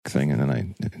thing, and then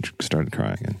I started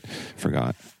crying and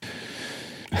forgot.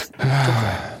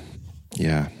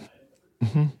 Yeah.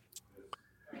 Mm-hmm.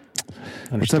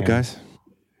 What's up, guys?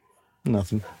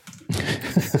 Nothing.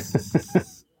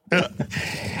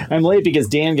 I'm late because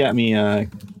Dan got me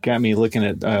looking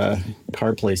at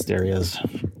CarPlay stereos.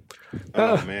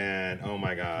 Oh man! Oh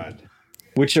my God!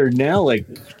 Which are now like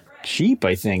cheap,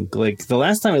 I think. Like the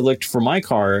last time I looked for my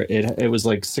car, it was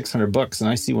like $600, and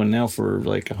I see one now for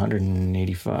like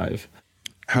 $185.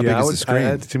 How big is the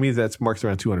screen? To me, that's marked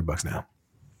around $200 now.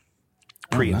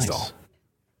 Pre-install. Nice.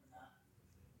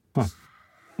 Huh.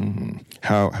 Mm-hmm.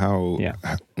 How? Yeah.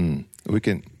 We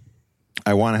can.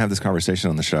 I want to have this conversation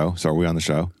on the show. So are we on the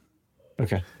show?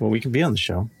 Okay. Well, we can be on the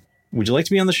show. Would you like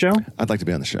to be on the show? I'd like to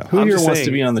be on the show. Who here wants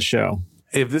to be on the show?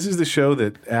 If this is the show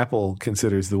that Apple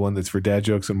considers the one that's for dad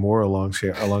jokes and more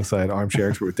alongside Armchair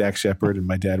Expert with Dax Shepard and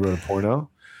My Dad Wrote a Porno,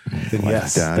 then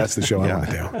yes, that's the show I want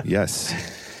to do. Yes.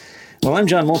 Well, I'm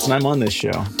John Moulton. I'm on this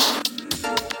show.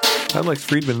 I'm Lex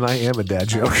Friedman, and I am a dad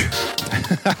joke.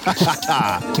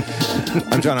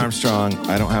 I'm John Armstrong.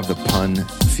 I don't have the pun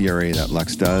fury that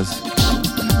Lex does,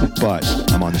 but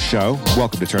I'm on the show.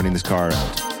 Welcome to Turning This Car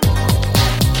Around.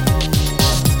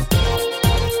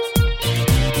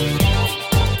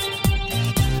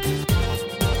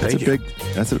 I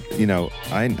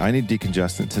need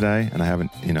decongestant today, and I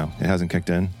haven't, it hasn't kicked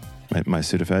in, my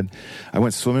Sudafed. I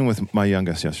went swimming with my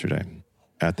youngest yesterday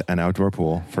at an outdoor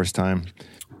pool. First time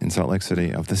in Salt Lake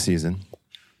City of the season.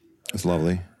 It was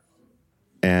lovely.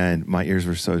 And my ears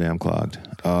were so damn clogged.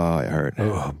 Oh, it hurt.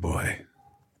 Oh, boy.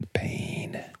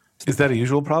 Pain. Is that a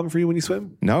usual problem for you when you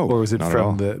swim? No. Or is it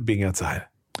from being outside?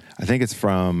 I think it's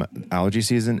from allergy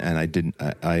season, and I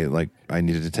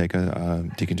needed to take a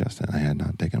decongestant. I had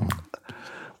not taken one.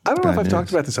 I don't know if I've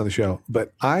talked about this on the show,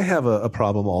 but I have a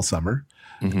problem all summer.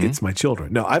 Mm-hmm. It's my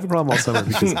children. No, I have a problem all summer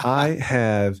because I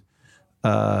have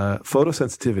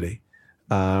photosensitivity,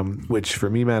 which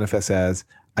for me manifests as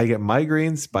I get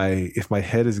migraines if my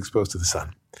head is exposed to the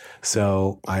sun.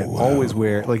 So I always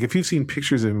wear, like if you've seen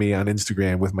pictures of me on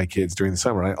Instagram with my kids during the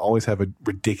summer, I always have a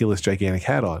ridiculous gigantic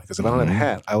hat on because if I don't have a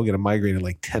hat, I will get a migraine in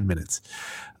like 10 minutes.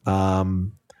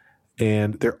 And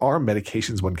there are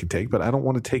medications one can take, but I don't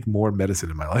want to take more medicine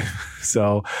in my life.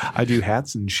 So I do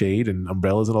hats and shade and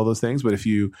umbrellas and all those things. But if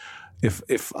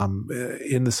I'm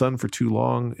in the sun for too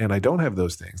long and I don't have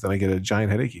those things, then I get a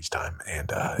giant headache each time,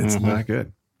 and it's not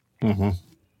good. Mm-hmm.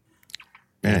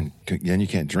 And you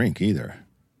can't drink either.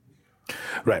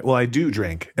 Right. Well, I do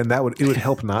drink, and it would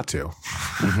help not to.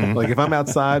 Mm-hmm. Like if I'm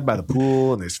outside by the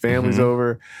pool and there's families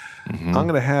over, I'm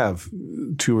going to have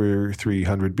 200 or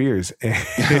 300 beers.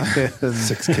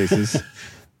 6 cases.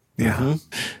 Yeah. Mm-hmm.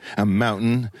 A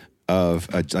mountain of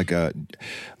like a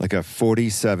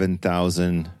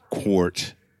 47,000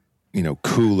 quart,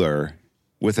 cooler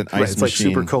with an ice it's machine.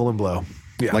 Like super colon blow.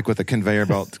 Yeah. Like with a conveyor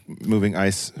belt moving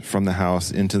ice from the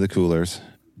house into the coolers,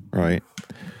 right?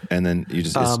 And then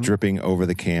it's dripping over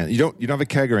the can. You don't have a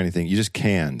keg or anything. You just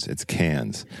cans. It's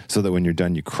cans. So that when you're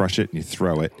done, you crush it and you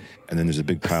throw it. And then there's a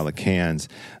big pile of cans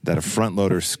that a front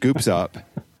loader scoops up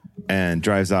and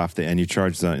drives off. And you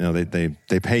charge them.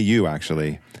 They pay you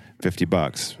actually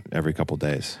 $50 every couple of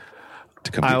days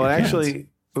to come. I would actually.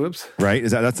 Oops. Right?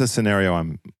 That's the scenario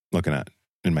I'm looking at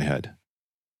in my head.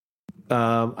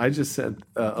 I just sent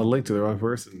a link to the wrong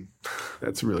person.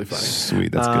 That's really funny.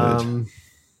 Sweet. That's good.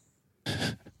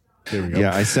 There we go.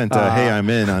 Yeah, I sent hey, I'm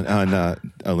in on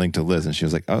a link to Liz, and she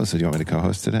was like, oh, so do you want me to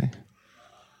co-host today?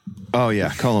 Oh,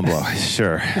 yeah, colon blow.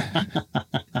 Sure.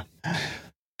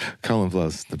 Colon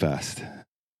blow's the best.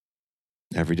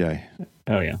 Every day.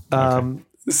 Oh, yeah. Okay.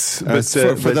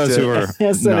 For those who are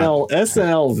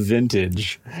SNL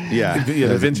vintage. Yeah.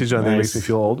 The vintage on there makes me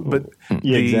feel old. But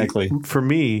exactly. For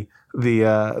me,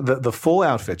 the full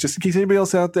outfit, just in case anybody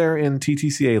else out there in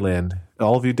TTCA land,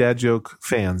 all of you dad joke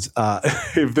fans,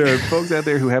 if there are folks out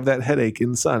there who have that headache in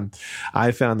the sun,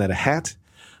 I found that a hat,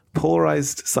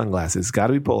 polarized sunglasses, got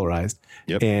to be polarized,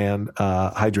 and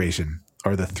hydration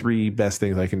are the 3 best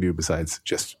things I can do besides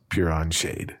just pure on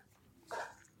shade.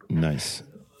 Nice.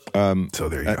 So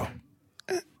there you go.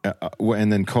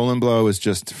 And then colon blow is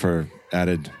just for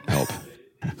added help.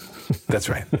 That's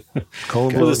right.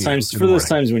 For those times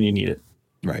when you need it.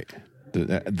 Right.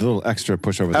 The little extra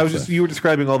push over. You were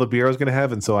describing all the beer I was going to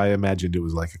have, and so I imagined it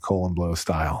was like a colon blow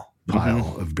style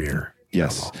pile of beer.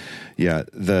 Yes. Yeah.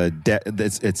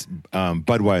 It's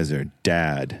Budweiser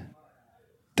Dad.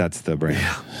 That's the brand.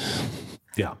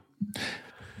 Yeah.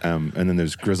 And then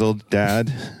there's Grizzled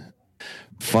Dad,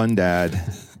 Fun Dad,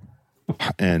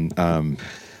 and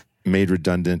Made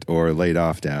Redundant or Laid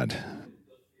Off Dad.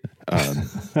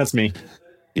 That's me.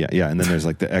 Yeah, and then there's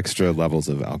like the extra levels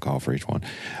of alcohol for each one.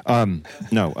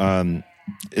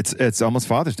 It's almost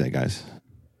Father's Day, guys.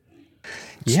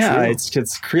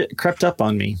 It's crept up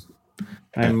on me.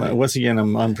 Once again,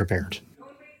 I'm unprepared.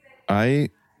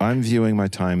 I'm viewing my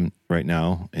time right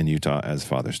now in Utah as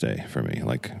Father's Day for me.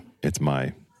 Like that's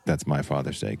my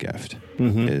Father's Day gift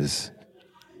is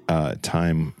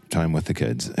time with the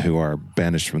kids who are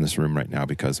banished from this room right now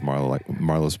because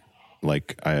Marlo's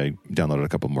like, I downloaded a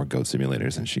couple more goat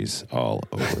simulators and she's all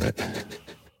over it.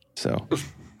 So,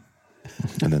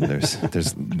 and then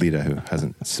there's Lita who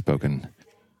hasn't spoken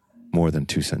more than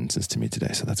 2 sentences to me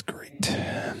today. So that's great.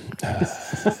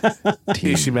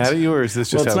 Is she mad at you, or is this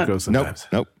just how it goes sometimes?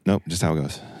 Nope. Just how it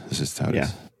goes. It's just how it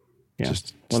is. Yeah.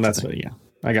 That's what,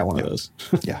 I got one of those.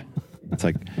 Yeah. It's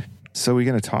like, so we're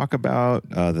going to talk about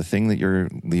the thing that you're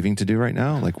leaving to do right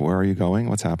now? Like, where are you going?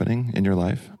 What's happening in your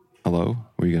life? Hello?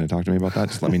 Were you going to talk to me about that?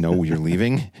 Just let me know you're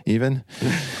leaving, even.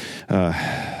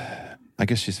 I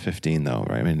guess she's 15, though,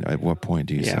 right? I mean, at what point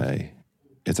do you say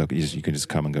it's okay? You can just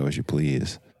come and go as you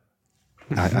please.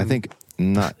 I think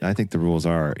not. I think the rules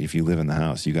are, if you live in the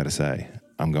house, you got to say,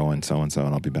 I'm going so-and-so,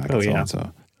 and I'll be back at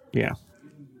so-and-so. Yeah.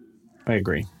 I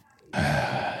agree.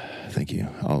 Thank you.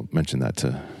 I'll mention that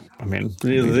to... I mean,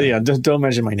 don't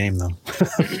mention my name, though.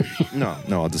 No,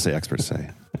 I'll just say experts say.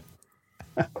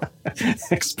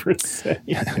 Experts say.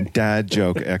 Dad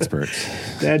joke experts.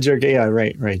 Dad joke,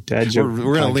 right. Dad joke.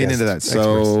 We're going to lean into that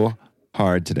so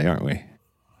hard today, aren't we?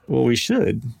 Well, we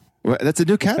should. Well, that's a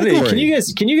new category.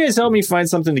 Can you guys help me find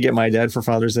something to get my dad for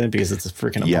Father's Day, because it's a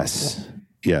freaking impossible.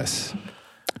 Yes.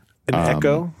 An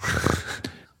Echo?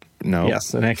 No.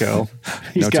 Yes, an Echo.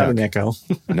 He's got an Echo.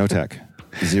 No tech.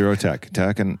 Zero tech.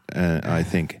 And I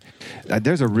think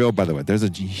there's a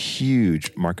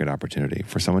huge market opportunity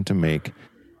for someone to make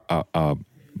a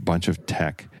bunch of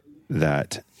tech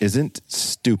that isn't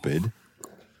stupid,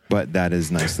 but that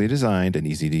is nicely designed and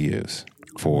easy to use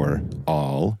for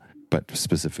all, but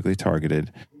specifically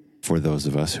targeted for those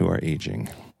of us who are aging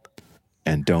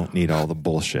and don't need all the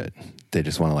bullshit. They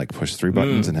just want to like push 3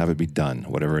 buttons and have it be done,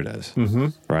 whatever it is. Mm-hmm.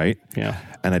 Right? Yeah.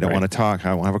 And I don't want to talk. I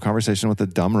don't want to have a conversation with a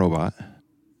dumb robot.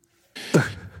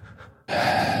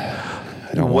 I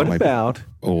don't want my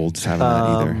olds having that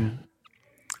either.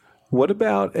 What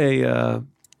about a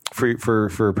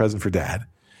for a present for Dad?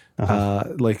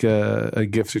 Like a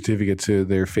gift certificate to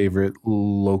their favorite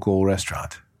local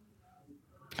restaurant?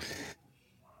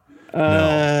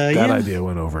 That idea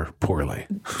went over poorly.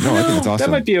 No, I think it's awesome.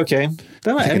 That might be okay.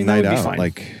 That might be fine.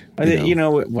 Like,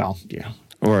 yeah.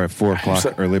 Or a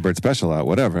 4:00 early bird special out,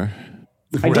 whatever.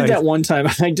 I did that one time.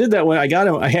 I did that when I got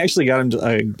him. I actually got him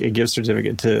a gift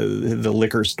certificate to the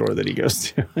liquor store that he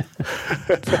goes to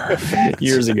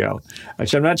years ago,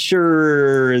 which I'm not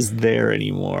sure is there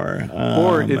anymore.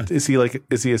 Is he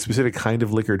a specific kind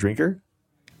of liquor drinker?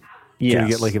 Yes. Can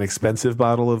you get like an expensive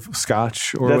bottle of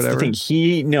scotch or whatever? That's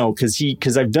the thing.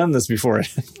 Because I've done this before. I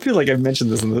feel like I've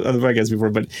mentioned this on the other podcast before,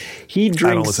 but he drinks.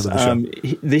 I don't listen to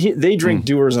the show. They drink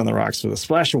Doers on the Rocks with a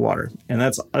splash of water, and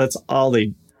that's all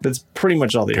they. That's pretty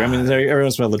much all they do. I mean, every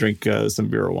once in a while they'll drink some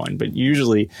beer or wine, but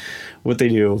usually what they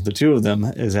do, the two of them,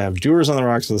 is have Doers on the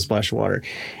Rocks with a splash of water.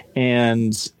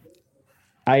 And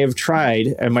I have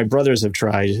tried, and my brothers have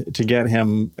tried, to get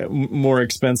him more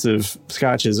expensive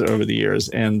scotches over the years,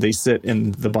 and they sit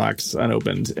in the box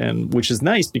unopened, and which is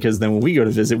nice because then when we go to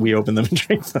visit, we open them and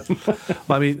drink them.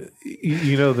 Well, I mean,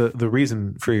 the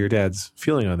reason for your dad's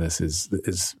feeling on this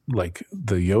is like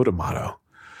the Yoda motto.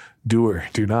 Do or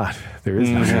do not. There is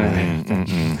no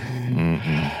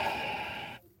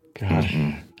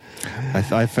God.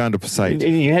 I found a site.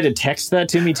 And you had to text that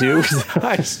to me too.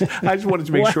 I just wanted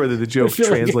to make sure that the joke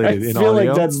translated in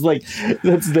audio. I feel like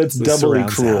that's doubly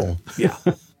cruel. Yeah,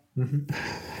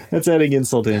 that's adding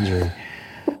insult to injury.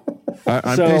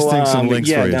 I'm pasting some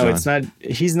links for you, John. it's not.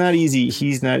 He's not easy.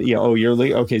 He's not. Yeah. Oh, you're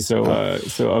like okay. So a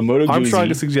Moto Guzzi.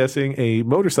 Armstrong is suggesting a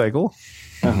motorcycle.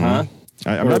 I'm not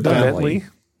done.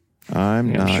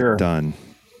 I'm not done.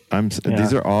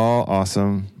 These are all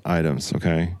awesome items.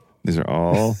 Okay. These are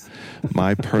all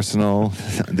my personal.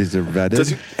 These are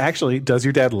vetted. Does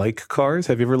your dad like cars?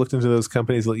 Have you ever looked into those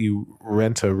companies that let you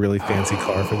rent a really fancy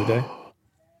car for the day?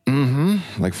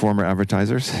 Mm-hmm. Like former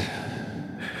advertisers.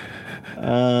 What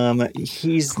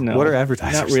are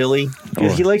advertisers? Not really.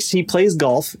 He plays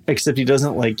golf, except he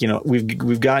doesn't like.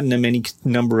 We've gotten him any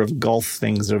number of golf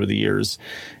things over the years,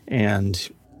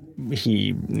 and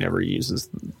he never uses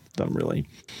them really.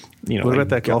 What about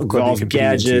that golf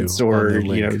gadgets or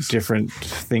different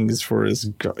things for his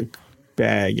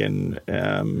bag, and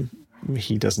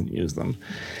he doesn't use them.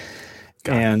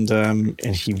 and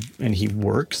he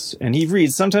works and he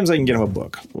reads. Sometimes I can get him a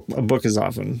book. A book is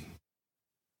often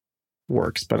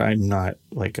works, but I'm not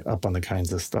like up on the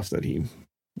kinds of stuff that he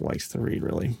likes to read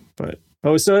really. But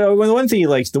the one thing he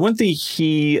likes, the one thing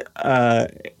he's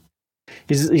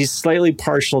slightly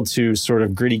partial to sort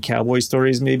of gritty cowboy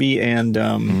stories maybe, and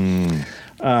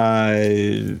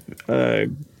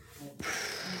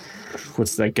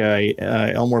what's that guy,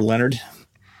 Elmore Leonard?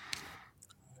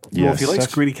 Yes. Well, if he likes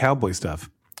gritty cowboy stuff,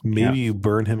 maybe you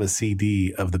burn him a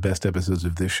CD of the best episodes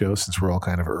of this show, since we're all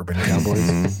kind of urban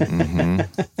cowboys.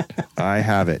 I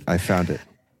have it. I found it.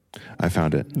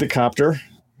 The Copter?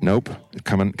 Nope.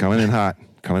 Coming in hot.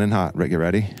 Right, get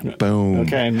ready? Boom.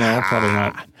 Okay, no, probably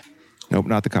not. Nope,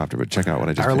 not the Copter, but check out what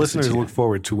I just. Our listeners look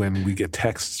forward to when we get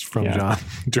texts from John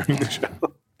during the show.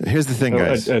 Here's the thing,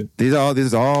 guys. These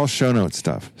are all show notes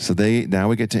stuff. So now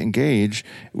we get to engage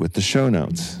with the show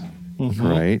notes,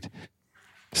 right?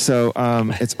 So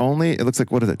it looks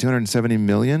like, what is it, 270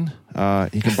 million?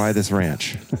 He can buy this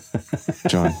ranch,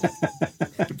 John.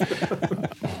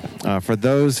 For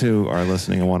those who are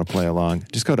listening and want to play along,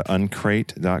 just go to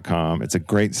uncrate.com. It's a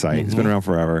great site. It's been around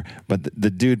forever, but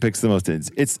the dude picks the most.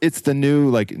 It's the new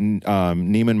like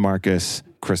Neiman Marcus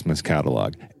Christmas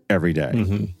catalog every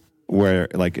day. Where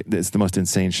like it's the most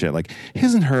insane shit, like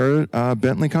his and her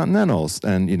Bentley Continentals,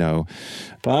 and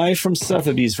buy from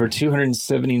Sotheby's for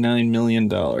 $279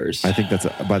 million. I think that's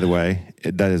by the way,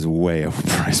 that is way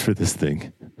overpriced for this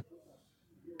thing.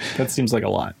 That seems like a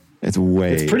lot. It's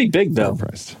pretty big though.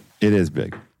 Overpriced. It is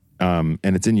big, and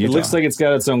it's in Utah. It looks like it's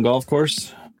got its own golf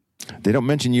course. They don't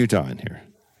mention Utah in here,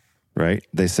 right?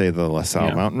 They say the La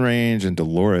Salle Mountain Range and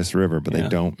Dolores River, but they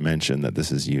don't mention that this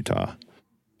is Utah.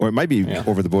 Or it might be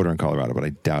over the border in Colorado, but I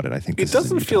doubt it. I think it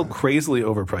doesn't feel crazily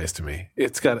overpriced to me.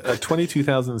 It's got a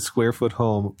 22,000 square foot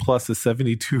home plus a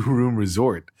 72 room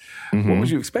resort. What would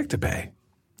you expect to pay?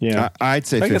 Yeah, I'd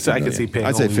say 50 million. I could see paying.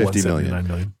 I'd say 50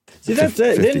 million. See,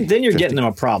 then you're getting him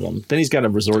a problem. Then he's got a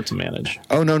resort to manage.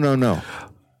 Oh no!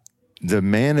 The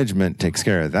management takes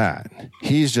care of that.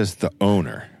 He's just the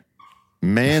owner.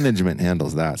 Management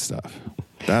handles that stuff.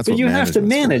 That's but what you have to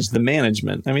manage for. The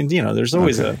management. I mean, there's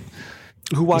always a.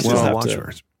 Who watches the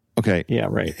watchers? Okay. Yeah,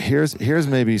 right. Here's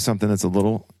maybe something that's a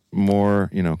little more,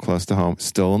 close to home.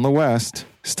 Still in the West.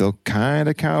 Still kind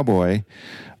of cowboy.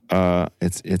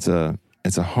 It's a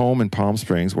home in Palm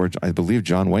Springs where I believe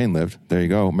John Wayne lived. There you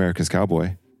go, America's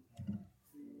Cowboy.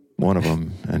 One of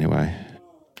them, anyway.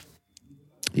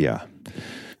 Yeah.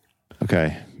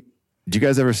 Okay. Did you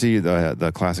guys ever see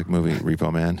the classic movie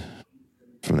Repo Man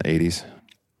from the 80s?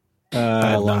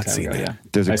 A long time ago, yeah.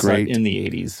 There's a I saw it in the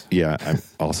 80s. Yeah,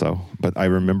 but I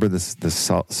remember this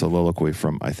soliloquy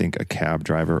from, I think, a cab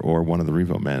driver or one of the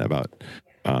Repo Men about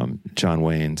John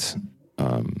Wayne's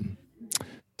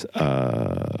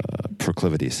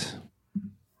proclivities.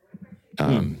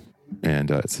 And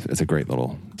it's a great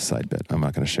little side bit. I'm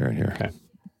not going to share it here.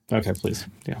 Okay, please.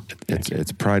 Yeah.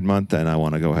 It's Pride Month, and I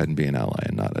want to go ahead and be an ally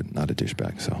and not a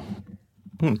douchebag. So,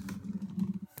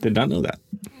 did not know that.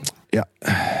 Yeah.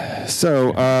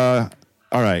 So,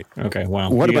 all right. Okay. Wow.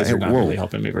 What you about? guys are not really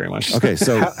helping me very much. Okay.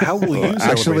 So, how will you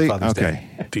celebrate Father's Day?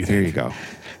 Okay. Here you go.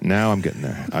 Now I'm getting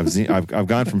there. I've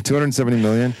gone from 270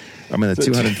 million. I'm in the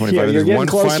 225. Yeah, There's one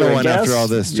final one after all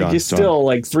this, John. You're still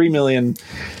like 3 million,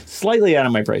 slightly out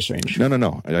of my price range.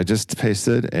 No. I just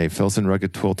pasted a Filson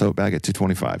rugged twill tote bag at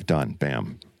 225. Done.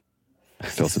 Bam.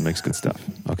 Filson makes good stuff.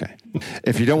 Okay.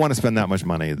 If you don't want to spend that much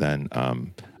money, then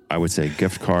I would say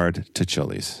gift card to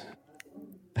Chili's.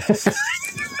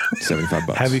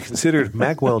 $75. Have you considered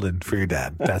Mac Weldon for your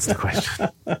dad? That's the question.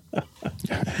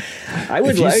 I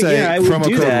would I would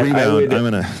do that. Rebound, I'm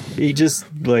gonna. He just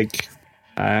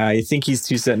I think he's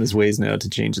too set in his ways now to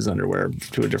change his underwear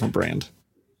to a different brand.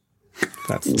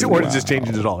 Or to just change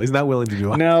it at all. He's not willing to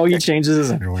do it. No, he changes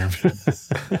his underwear.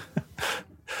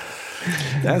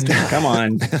 Come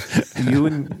on.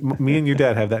 Me and your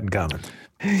dad have that in common.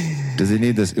 Does he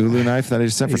need this Ulu knife that I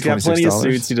just sent for $26? He's got plenty of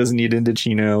suits. He doesn't need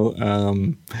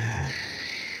Indochino.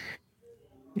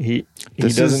 He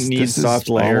doesn't need soft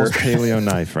layer. Almost paleo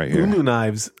knife right here. Ulu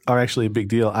knives are actually a big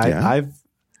deal.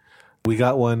 We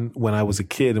got one when I was a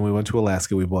kid and we went to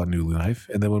Alaska. We bought an Ulu knife.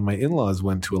 And then when my in-laws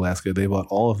went to Alaska, they bought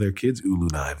all of their kids Ulu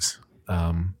knives.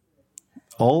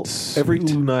 Every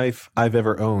Ulu knife I've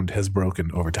ever owned has broken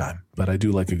over time, but I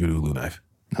do like a good Ulu knife.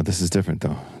 No, this is different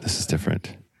though. This is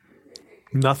different.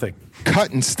 Nothing.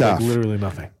 Cutting stuff. Like literally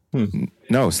nothing.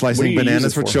 No, slicing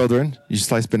bananas for children. You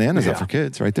slice bananas up for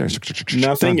kids right there.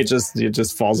 Nothing. It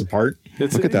just falls apart.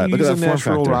 Look at that. Look at that form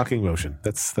natural factor. Rocking motion.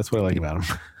 That's what I like about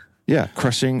them. Yeah,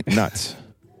 crushing nuts.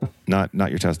 Not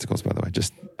your testicles, by the way.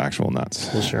 Just actual nuts.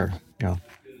 Well, sure. Yeah.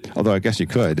 Although I guess you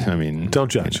could. I mean,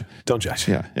 don't judge. Don't judge.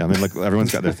 Yeah. I mean, look,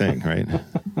 everyone's got their thing, right?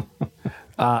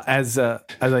 As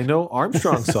I know,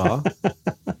 Armstrong saw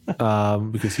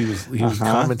because he was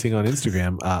commenting on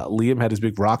Instagram. Liam had his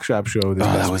big rock shop show.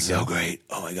 That was so great!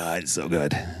 Oh my god, it's so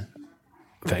good.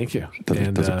 Thank you.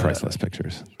 Those are priceless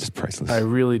pictures. Just priceless. I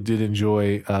really did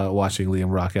enjoy watching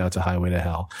Liam rock out to "Highway to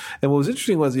Hell." And what was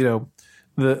interesting was, the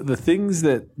thing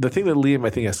that Liam I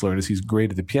think has to learn is he's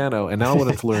great at the piano, and now I want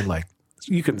him to learn like.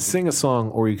 You can sing a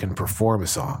song or you can perform a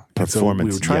song. Performance, so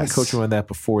we were trying to coach him on that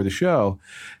before the show,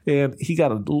 and he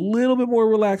got a little bit more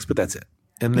relaxed, but that's it.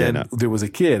 And then there was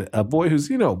a boy who's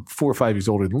 4 or 5 years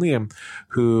older than Liam,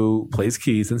 who plays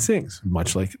keys and sings,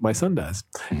 much like my son does.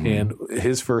 Mm-hmm. And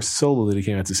his first solo that he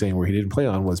came out to sing where he didn't play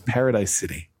on was Paradise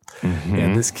City. Mm-hmm.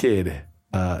 And this kid,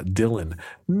 Dylan,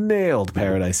 nailed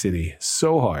Paradise City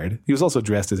so hard. He was also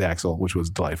dressed as Axel, which was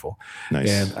delightful. Nice.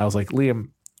 And I was like, Liam,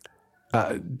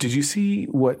 did you see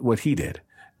what he did?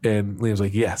 And Liam's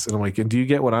like, yes. And I'm like, and do you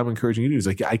get what I'm encouraging you to do? He's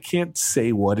like, I can't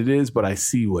say what it is, but I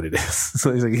see what it is.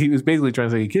 So he's like, he was basically trying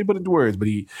to say, he can't put it into words, but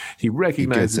he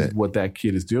recognizes what that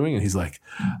kid is doing. And he's like,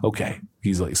 okay.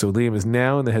 He's like, so Liam is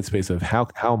now in the headspace of how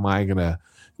am I going to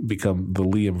become the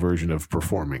Liam version of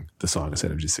performing the song instead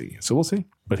of just singing it. So we'll see.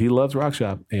 But he loves Rock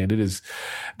Shop. And and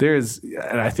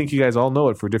I think you guys all know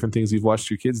it for different things you've watched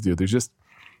your kids do.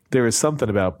 There is something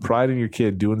about pride in your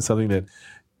kid doing something that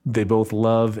they both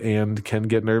love and can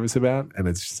get nervous about. And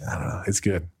it's just, I don't know. It's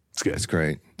good. It's good. It's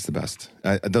great. It's the best.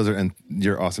 And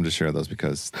you're awesome to share those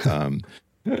because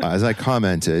as I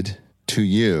commented to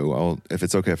you, if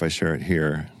it's okay if I share it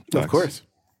here. Of course.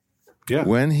 Yeah.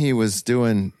 When he was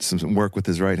doing some work with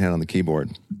his right hand on the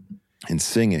keyboard and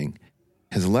singing,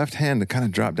 his left hand kind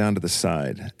of dropped down to the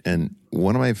side. And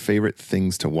one of my favorite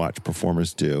things to watch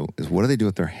performers do is what do they do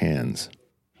with their hands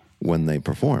when they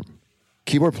perform?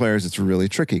 Keyboard players, it's really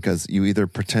tricky because you either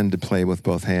pretend to play with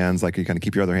both hands, like you kind of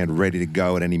keep your other hand ready to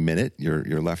go at any minute, your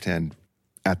left hand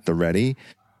at the ready.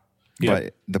 Yep.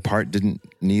 But the part didn't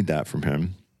need that from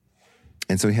him.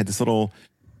 And so he had this little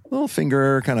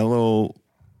finger, kind of little,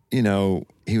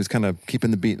 he was kind of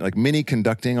keeping the beat, like mini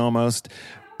conducting almost,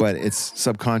 but it's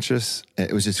subconscious.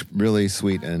 It was just really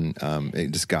sweet, and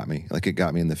it just got me. Like it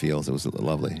got me in the feels. It was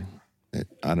lovely.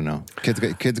 I don't know.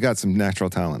 Kids got some natural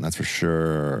talent, that's for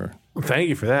sure. Thank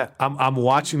you for that. I'm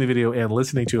watching the video and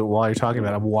listening to it while you're talking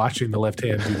about it. I'm watching the left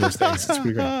hand do those things. It's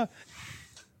pretty great.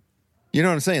 You know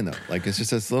what I'm saying, though? Like, it's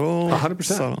just this little 100%.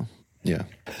 Subtle. Yeah.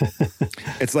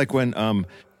 It's like when, do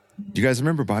you guys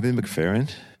remember Bobby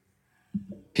McFerrin?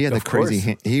 He had the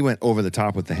crazy, he went over the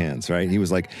top with the hands, right? He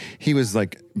was like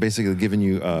basically giving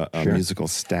you a musical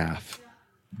staff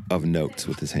of notes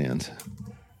with his hands.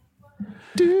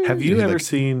 Have you ever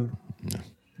seen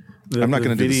the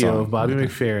video of Bobby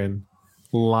McFerrin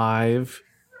live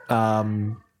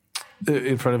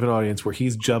in front of an audience where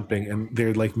he's jumping and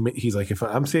they're like, he's like, if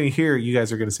I'm standing here, you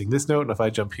guys are going to sing this note, and if I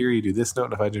jump here, you do this note,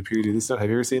 and if I jump here, you do this note. Have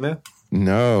you ever seen that?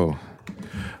 No.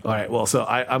 All right. Well, so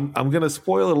I'm going to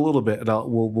spoil it a little bit, and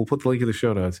we'll put the link in the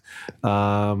show notes.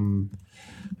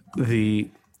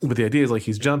 But the idea is like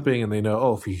he's jumping and they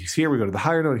know, if he's here, we go to the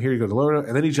higher note, and here you go to the lower note.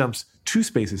 And then he jumps 2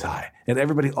 spaces high. And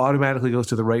everybody automatically goes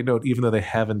to the right note, even though they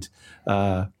haven't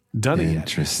done it yet.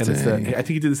 Interesting. And I think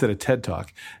he did this at a TED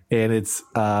Talk. And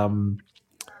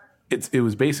it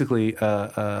was basically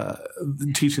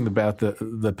teaching about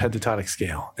the pentatonic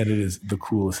scale. And it is the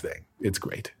coolest thing. It's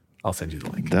great. I'll send you the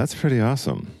link. That's pretty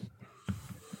awesome.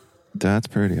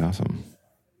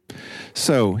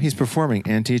 So he's performing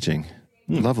and teaching.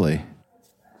 Lovely.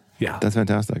 Yeah. That's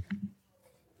fantastic.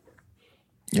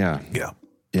 Yeah.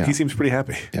 He seems pretty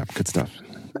happy. Yeah, good stuff.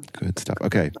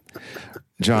 Okay.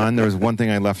 John, there was one thing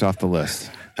I left off the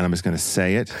list, and I'm just going to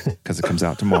say it because it comes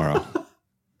out tomorrow.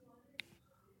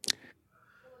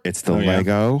 It's the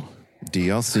Lego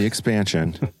DLC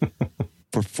expansion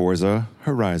for Forza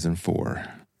Horizon 4,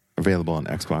 available on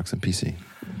Xbox and PC.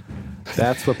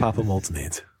 That's what Papa Moltz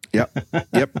needs. Yep.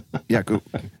 Yeah, cool.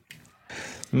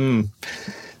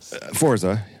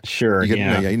 Forza. Sure. You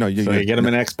get them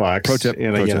in Xbox. Pro tip.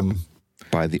 And I get them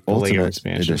by the Lego Ultimate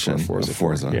expansion Edition for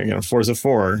Forza. Yeah, I get a Forza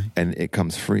 4. And it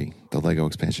comes free. The Lego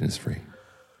expansion is free.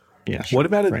 Yeah. Sure. What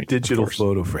about a digital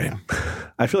photo frame?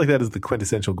 I feel like that is the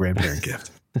quintessential grandparent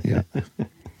gift. Yeah.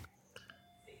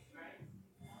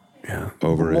 Yeah.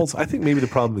 Over it. I think maybe the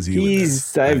problem is you.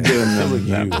 I've done them with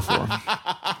you before.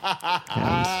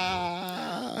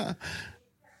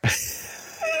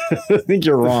 I think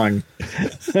you're wrong.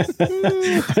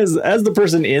 As the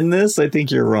person in this, I think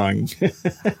you're wrong. See,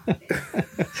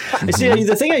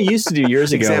 the thing I used to do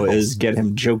years ago is get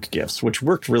him joke gifts, which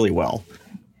worked really well.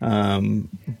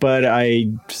 But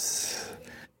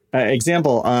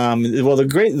example. Well,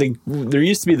 there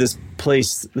used to be this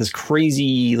place, this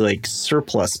crazy like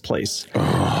surplus place.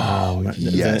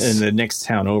 Yes. In the next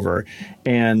town over,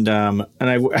 and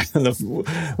I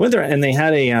went there, and they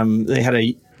had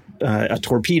a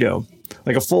torpedo,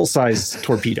 like a full size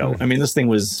torpedo. I mean, this thing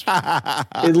was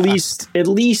at least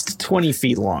 20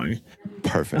 feet long.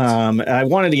 Perfect. I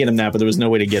wanted to get him that, but there was no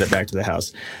way to get it back to the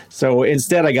house. So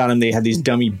instead, I got him. They had these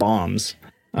dummy bombs.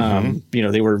 You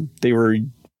know, they were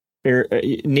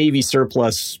Navy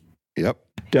surplus. Yep.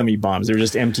 Dummy bombs. They're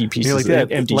just empty pieces, like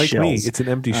that. Empty like shells. Me, it's an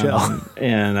empty shell.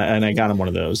 And I got him one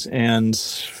of those, and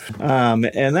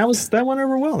that went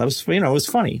over well. That was, you know, it was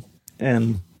funny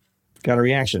and got a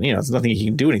reaction. You know, it's nothing you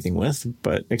can do anything with,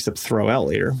 but except throw out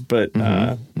later. But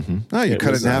oh, you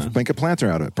cut it in half, make a planter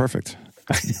out of it. Perfect.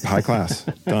 High class.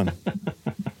 Done.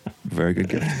 Very good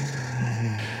gift.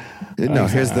 No,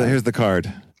 here's the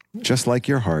card. Just like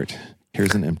your heart,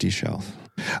 here's an empty shell.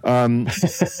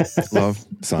 Love,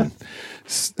 son.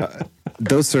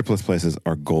 Those surplus places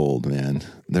are gold, man.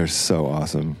 They're so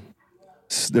awesome.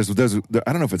 There's I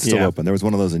don't know if it's still open. There was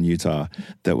one of those in Utah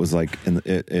that was like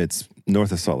it's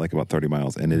north of Salt Lake, about 30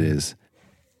 miles, and it is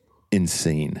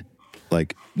insane.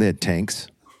 Like, they had tanks.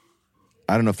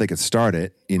 I don't know if they could start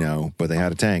it, you know, but they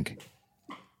had a tank.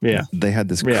 Yeah. They had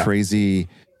this crazy,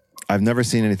 I've never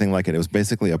seen anything like it. It was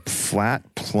basically a flat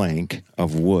plank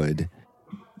of wood.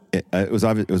 It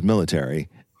was military,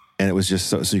 and it was just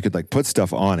so you could like put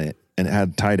stuff on it, and it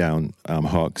had tie down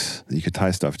hooks that you could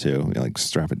tie stuff to, you know, like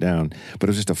strap it down. But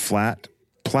it was just a flat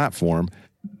platform,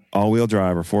 all wheel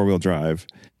drive or 4-wheel drive.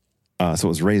 So it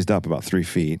was raised up about 3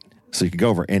 feet, so you could go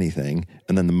over anything.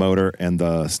 And then the motor and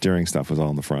the steering stuff was all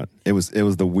in the front. It was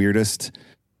the weirdest.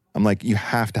 I'm like, you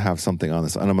have to have something on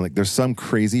this, and I'm like, there's some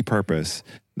crazy purpose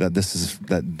that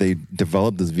they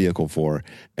developed this vehicle for,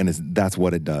 and that's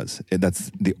what it does.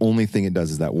 That's the only thing it does,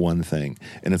 is that one thing.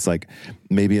 And it's like,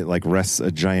 maybe it like rests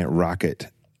a giant rocket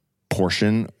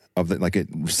portion of it, like it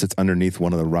sits underneath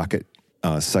one of the rocket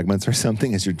segments or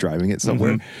something as you're driving it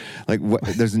somewhere. Like, what?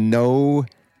 There's no.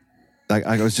 Like,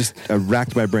 I was just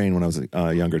racked my brain when I was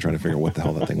younger trying to figure out what the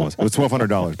hell that thing was. It was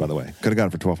 $1,200, by the way. Could have got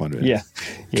it for $1,200. Yeah,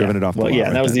 driven it off. Well, yeah,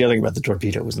 and that was the other thing about the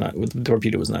torpedo. The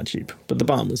torpedo was not cheap, but the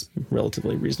bomb was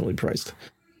relatively reasonably priced.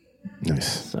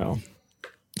 Nice. So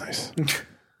nice.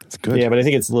 It's good. Yeah, but I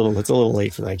think it's a little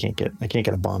late for that. I can't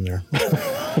get a bomb there.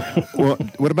 Well,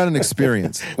 what about an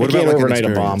experience? What about like overnight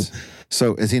an a bomb?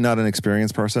 So is he not an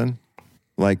experienced person?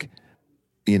 Like,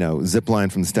 you know, zip line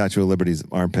from the Statue of Liberty's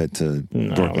armpit to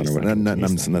Brooklyn or whatever.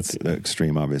 That's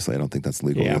extreme, obviously. I don't think that's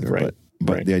legal either. Right,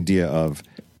 but the idea of,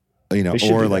 you know,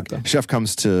 or like that, chef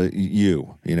comes to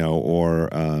you, you know, or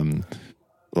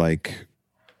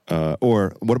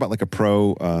or what about like a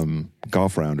pro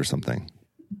golf round or something?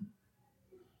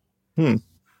 Well,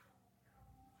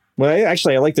 I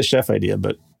like the chef idea,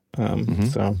 but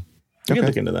so you can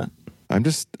look into that. I'm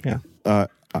just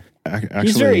actually,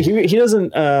 he's very he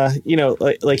doesn't you know,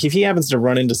 like if he happens to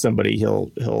run into somebody,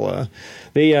 he'll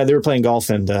they were playing golf,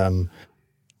 and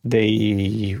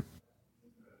they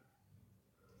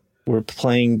were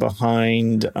playing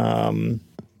behind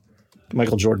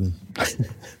Michael Jordan.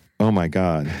 Oh my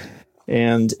God.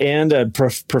 And a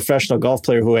professional golf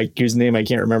player whose name I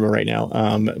can't remember right now.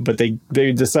 But they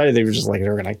decided they were just like,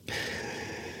 they're gonna.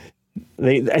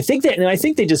 I think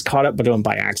they just caught up to him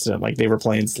by accident. Like, they were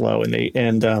playing slow, and they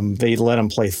let him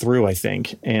play through, I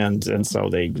think, and so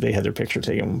they had their picture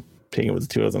taken with the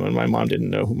two of them. And my mom didn't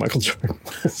know who Michael Jordan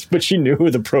was, but she knew who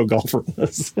the pro golfer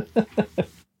was.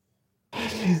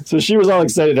 So she was all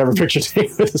excited to have her picture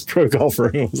taken with this pro golfer,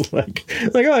 and was like,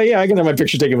 oh yeah, I can have my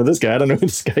picture taken with this guy. I don't know who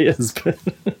this guy is, but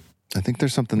I think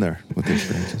there's something there with the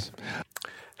experiences.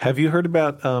 Have you heard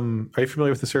about? Are you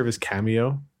familiar with the service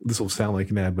Cameo? This will sound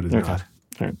like an ad, but it's not.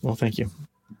 All right. Well, thank you.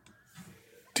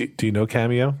 Do you know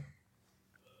Cameo?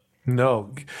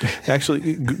 No,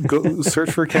 actually, go search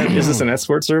for Cameo. Is this an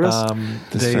escort service?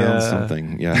 This sounds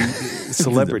something. Yeah,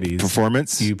 celebrities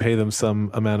performance. You pay them some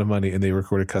amount of money, and they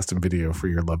record a custom video for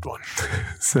your loved one.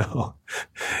 So,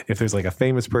 if there's like a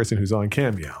famous person who's on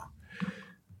Cameo,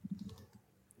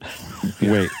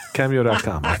 wait,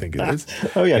 Cameo.com, I think it is.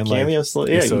 Oh yeah, Cameo. So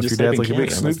if your dad's like a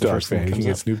big Snoop Dogg fan, you can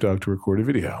get Snoop Dogg to record a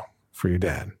video for your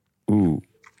dad. Ooh,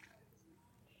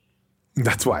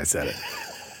 that's why I said it.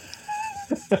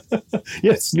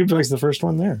 Yes, Snoop Dogg's the first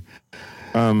one there.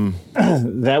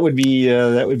 That would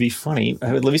be funny.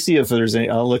 Let me see if there's any.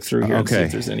 I'll look through here and see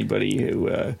if there's anybody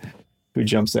who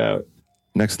jumps out.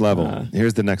 Next level.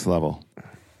 Here's the next level.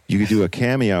 You could do a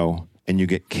cameo and you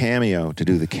get Cameo to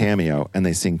do the cameo, and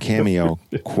they sing Cameo,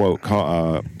 quote,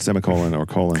 semicolon or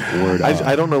colon, word.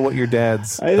 I don't know what your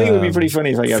dad's I think it would be pretty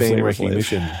funny if I got fame Flavor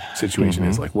recognition situation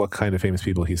is. Like, what kind of famous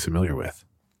people he's familiar with.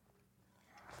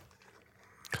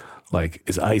 Like,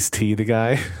 is Ice-T the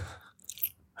guy?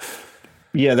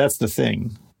 Yeah, that's the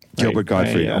thing. Gilbert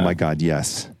Gottfried. Oh my God,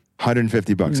 yes. $150.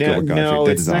 Gilbert Gottfried. No,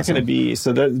 that it's is not awesome. going to be.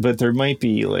 So that, but there might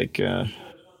be like Gary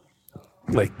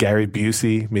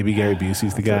Busey. Maybe Gary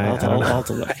Busey's the guy. I'll have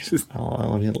to look.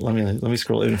 Let me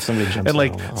scroll. If somebody jumps And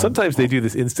like in, sometimes they do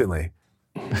this instantly.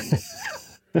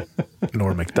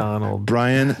 Norm Macdonald.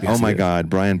 Brian, oh my God,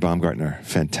 Brian Baumgartner.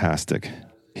 Fantastic.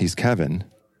 He's Kevin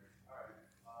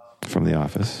from The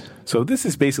Office. So this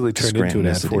is basically turned into an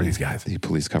ad for these guys. The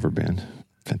police cover band.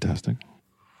 Fantastic.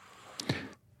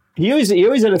 He always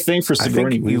had a thing for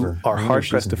Sigourney I think Weaver. you are hard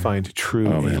pressed to find true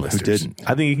A-listers. Who didn't?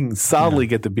 I think you can solidly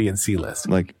get the B and C list.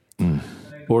 Like,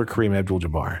 Or Kareem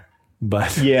Abdul-Jabbar.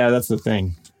 But Yeah, that's the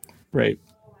thing. Right.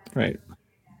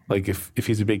 like if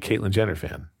he's a big Caitlyn Jenner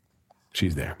fan,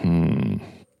 she's there.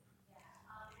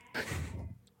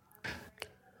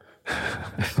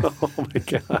 Oh my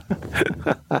God.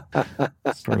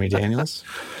 Stormy Daniels.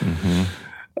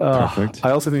 perfect.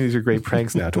 I also think these are great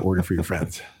pranks now to order for your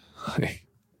friends.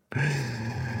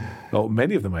 Oh,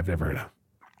 many of them I've never heard of.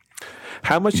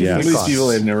 How much do you think it costs? People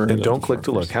I've never heard And of don't click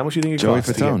to look. How much do you think it Joey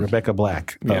costs to get Fatone. Rebecca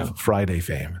Black of Friday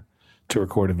fame to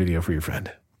record a video for your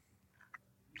friend?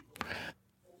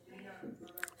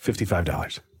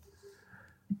 $55.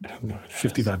 I don't know.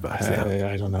 $55. Yeah.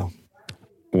 I don't know.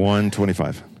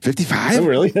 125. 55? Oh,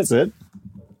 really? That's it?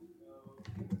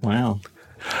 Wow.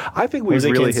 I think we've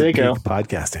Jose really hit peak Canseco.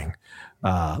 podcasting.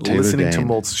 Listening to Dane.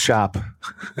 Molt's shop.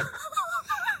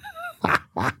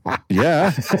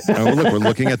 Yeah. Oh, look, we're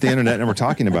looking at the internet and we're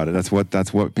talking about it. That's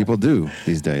what people do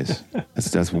these days.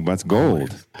 That's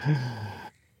gold.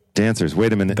 Dancers.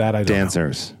 Wait a minute. That I don't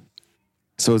Dancers.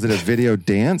 So is it a video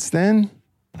dance then?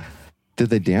 Did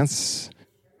they dance?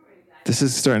 This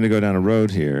is starting to go down a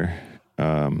road here.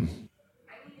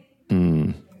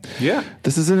 Yeah.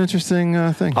 This is an interesting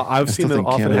thing. I've I seen still them think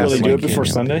often Cameo have Will they is do my it before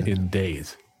Cameo. Sunday? in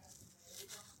days.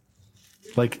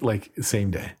 Like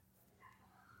same day.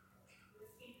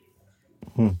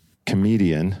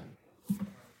 Comedian.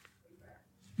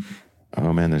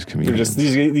 Oh man, there's They're comedians. just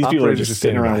these people are Operators just just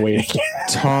sitting standing around by. waiting.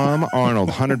 Tom Arnold,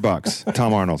 $100.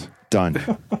 Tom Arnold,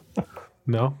 done.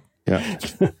 No? Yeah.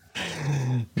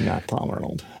 Not Tom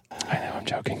Arnold. I know, I'm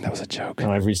joking. That was a joke.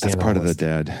 No, I've reached the That's end of part the of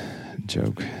the list. dad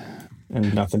joke.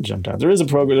 And nothing jumped out. There is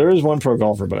one pro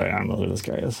golfer, but I don't know who this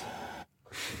guy is.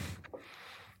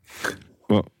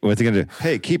 Well, what's he gonna do?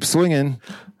 Hey, keep swinging,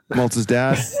 Maltz's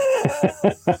dad.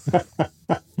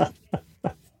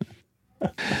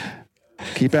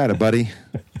 Keep at it, buddy.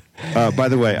 By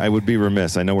the way, I would be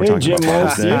remiss. I know we're Hey, talking Jim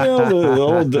about Maltz, you know the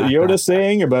old Yoda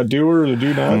saying about do or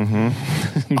do not?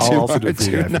 I'll also do it for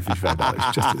Do you guys for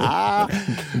 $55. Just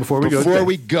before we go. Before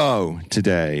we go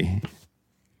today,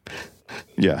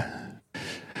 yeah.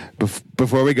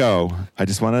 Before we go, I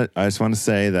just want to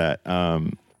say that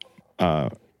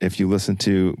if you listen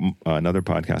to another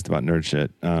podcast about nerd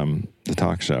shit, the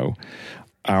talk show,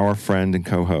 our friend and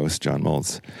co-host John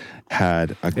Maltz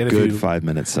had a good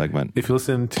 5-minute segment. If you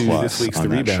listen to plus this week's on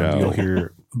The that Rebound, show. you'll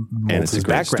hear And it's a Maltz's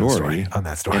great background story on that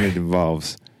and story. it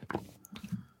involves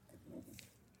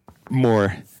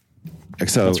more.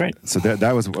 So That's right. So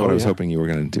that was what I was yeah. hoping you were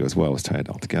going to do as well, was tie it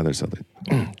all together. So the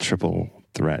triple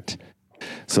threat.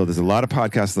 So there's a lot of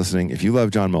podcasts listening. If you love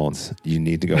John Maltz, you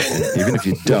need to go. Even if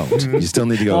you don't, you still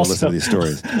need to go and listen to these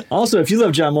stories. Also, if you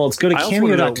love John Maltz, go to I also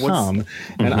wanna know cameo.com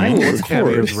and I will What's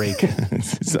Cameo's record. rake?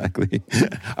 Exactly.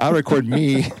 I'll record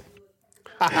me.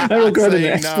 I will record an Saying no.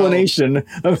 explanation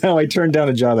of how I turned down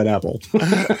a job at Apple.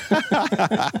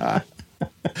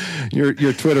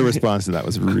 Your Twitter response to that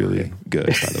was really good,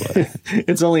 by the way.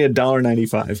 It's only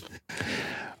 $1.95.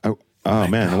 Oh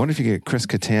man, I wonder if you get Chris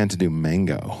Kattan to do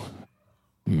Mango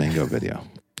video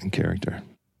in character.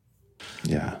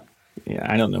 Yeah,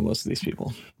 Yeah, I don't know most of these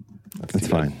people. that's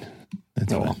fine.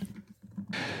 That's Oh fine. well.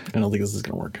 I don't think this is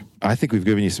going to work. I think we've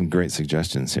given you some great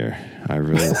suggestions here. I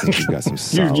really think you've got some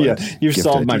solid. You've gift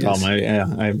solved my ideas.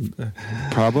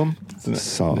 problem. Problem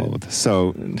solved.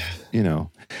 So,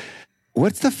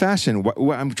 what's the fashion? What,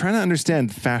 I'm trying to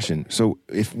understand fashion. So,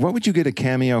 what would you get a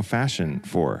Cameo fashion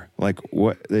for? Like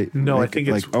what? No, I think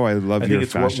it's- like, oh, I love I think your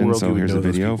it's what fashion. world So you would here's a know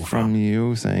those video people from from.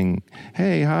 you saying,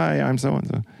 "Hey, hi, I'm so and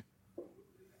so."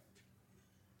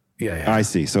 Yeah. I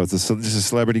see. So it's just a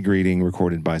celebrity greeting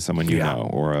recorded by someone you know,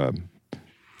 or a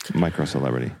micro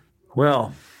celebrity.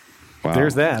 Well, Wow.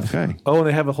 There's that. Okay. Oh, and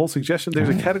they have a whole suggestion. There's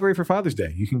a category for Father's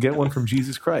Day. You can get one from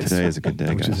Jesus Christ. Today is a good day,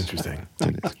 which guys. is interesting.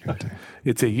 Today is a good day.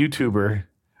 It's a YouTuber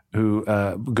who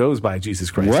goes by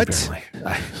Jesus Christ. What? Apparently.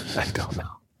 I don't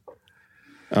know.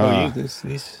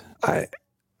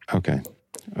 Okay.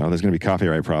 Oh, there's going to be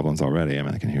copyright problems already. I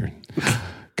mean, I can hear it.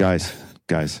 Guys.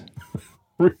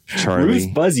 Charlie. Bruce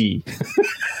Buzzy.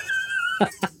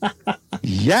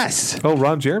 Yes. Oh,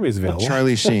 Ron Jeremy is available.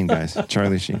 Charlie Sheen, guys.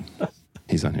 Charlie Sheen.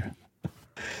 He's on here.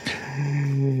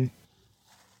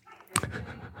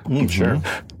 Sure.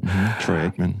 Mm-hmm. Troy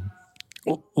Aikman.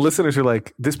 Well, listeners are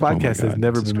like, this podcast has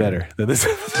never been better than this.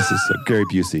 This is Gary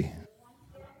Busey.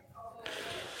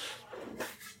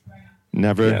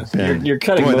 Never been. You're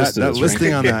cutting most that of this,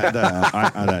 listing right? on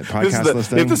that podcast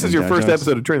listing. If this is your first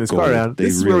episode of Turn This Car Around,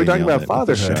 this is where we're talking about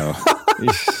fatherhood.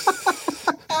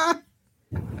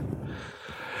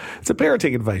 It's a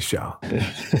parenting advice show.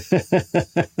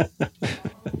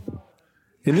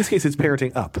 In this case, it's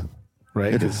parenting up,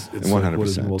 right? It's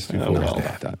 100%. I know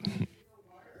about that.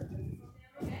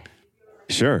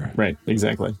 Sure. Right.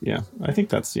 Exactly. Yeah. I think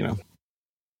that's,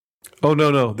 Oh,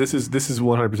 no. This is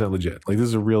 100% legit. Like, this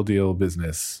is a real deal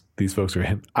business. These folks are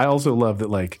in. I also love that,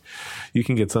 like, you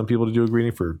can get some people to do a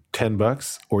greeting for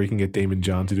 $10, or you can get Damon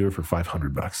John to do it for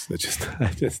 $500.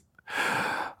 That's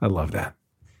I love that.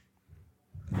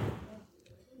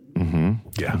 Mm-hmm.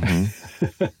 Yeah.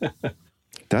 Mm-hmm.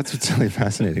 That's what's really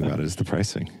fascinating about it is the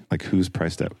pricing. Like, who's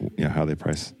priced at, how they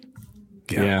price.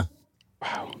 Yeah.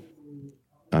 Wow.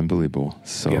 Unbelievable.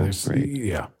 So great.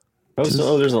 Yeah. There's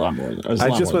a lot more.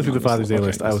 I just went through the Father's Day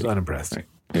list. I was unimpressed.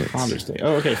 Right. Father's Day.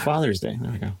 Oh, okay. Father's Day.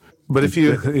 There we go. But if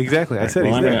you exactly, I said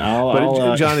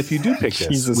Well, John, if you do pick this,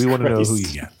 Jesus we want to know Christ. who you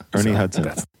get. Ernie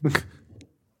Hudson.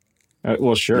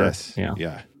 Well, sure. Yes.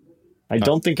 Yeah. I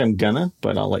don't think I'm gonna,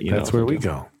 but I'll let you know. That's where we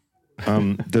go.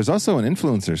 There's also an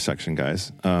influencer section,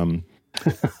 guys.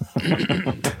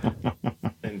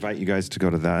 Invite you guys to go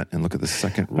to that and look at the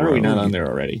second row. How are we not on there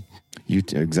already?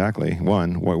 Exactly.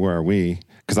 One, where are we?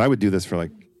 Because I would do this for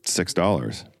like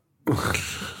 $6.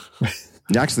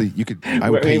 Actually, I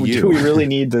would pay you. Do we really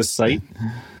need this site?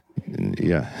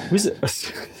 Yeah.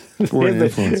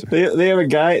 They have a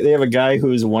guy. They have a guy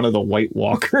who's one of the White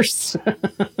Walkers.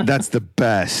 That's the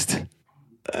best.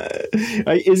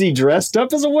 Is he dressed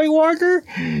up as a White Walker?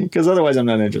 Because otherwise, I'm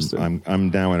not interested. I'm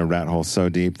down in a rat hole so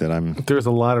deep that I'm. There's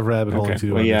a lot of rabbit holes to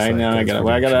do. Well, yeah, I know. I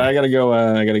gotta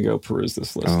go peruse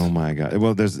this list. Oh my god!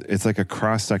 Well, it's like a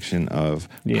cross section of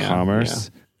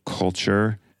commerce,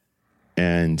 culture,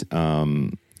 and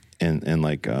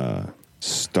like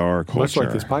star culture. Much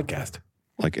like this podcast.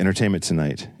 Like Entertainment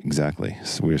Tonight, exactly.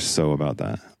 So we're so about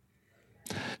that.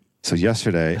 So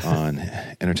yesterday on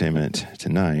Entertainment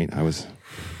Tonight, I was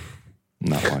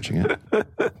not watching it.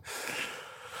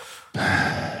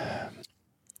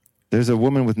 There's a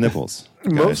woman with nipples.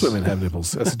 Most women have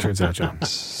nipples, as it turns out, John.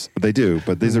 They do,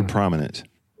 but these are prominent.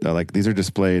 These are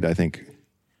displayed, I think,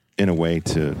 in a way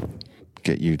to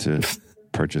get you to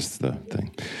purchase the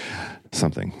thing,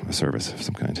 a service of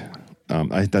some kind.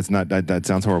 That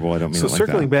sounds horrible. I don't mean. So it like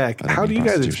circling that. back, how do you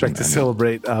guys expect to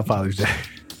celebrate Father's Day?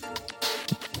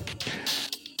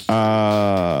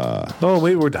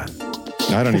 Maybe we're done.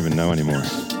 I don't even know anymore.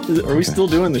 Are we still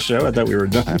doing the show? I thought we were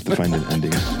done. I have to find an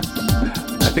ending.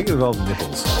 I think it involves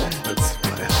nipples. That's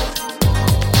my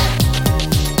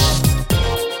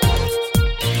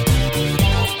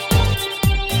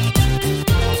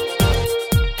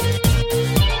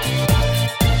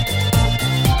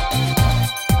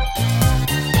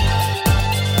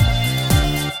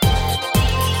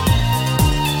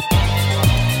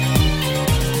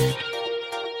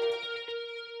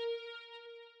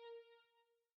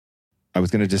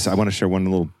I want to share one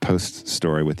little post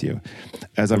story with you.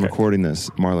 As I'm recording this,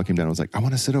 Marla came down and was like, I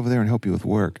want to sit over there and help you with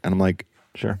work. And I'm like,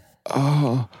 sure.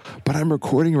 Oh, but I'm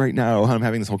recording right now. I'm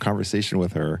having this whole conversation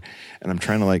with her and I'm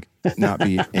trying to like not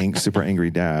be super angry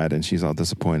dad. And she's all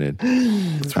disappointed.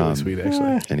 It's really sweet,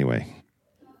 actually. Anyway,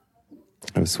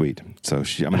 it was sweet. So I'm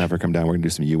going to have her come down. We're going to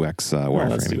do some UX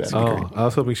wireframing. I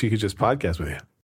was hoping she could just podcast with you.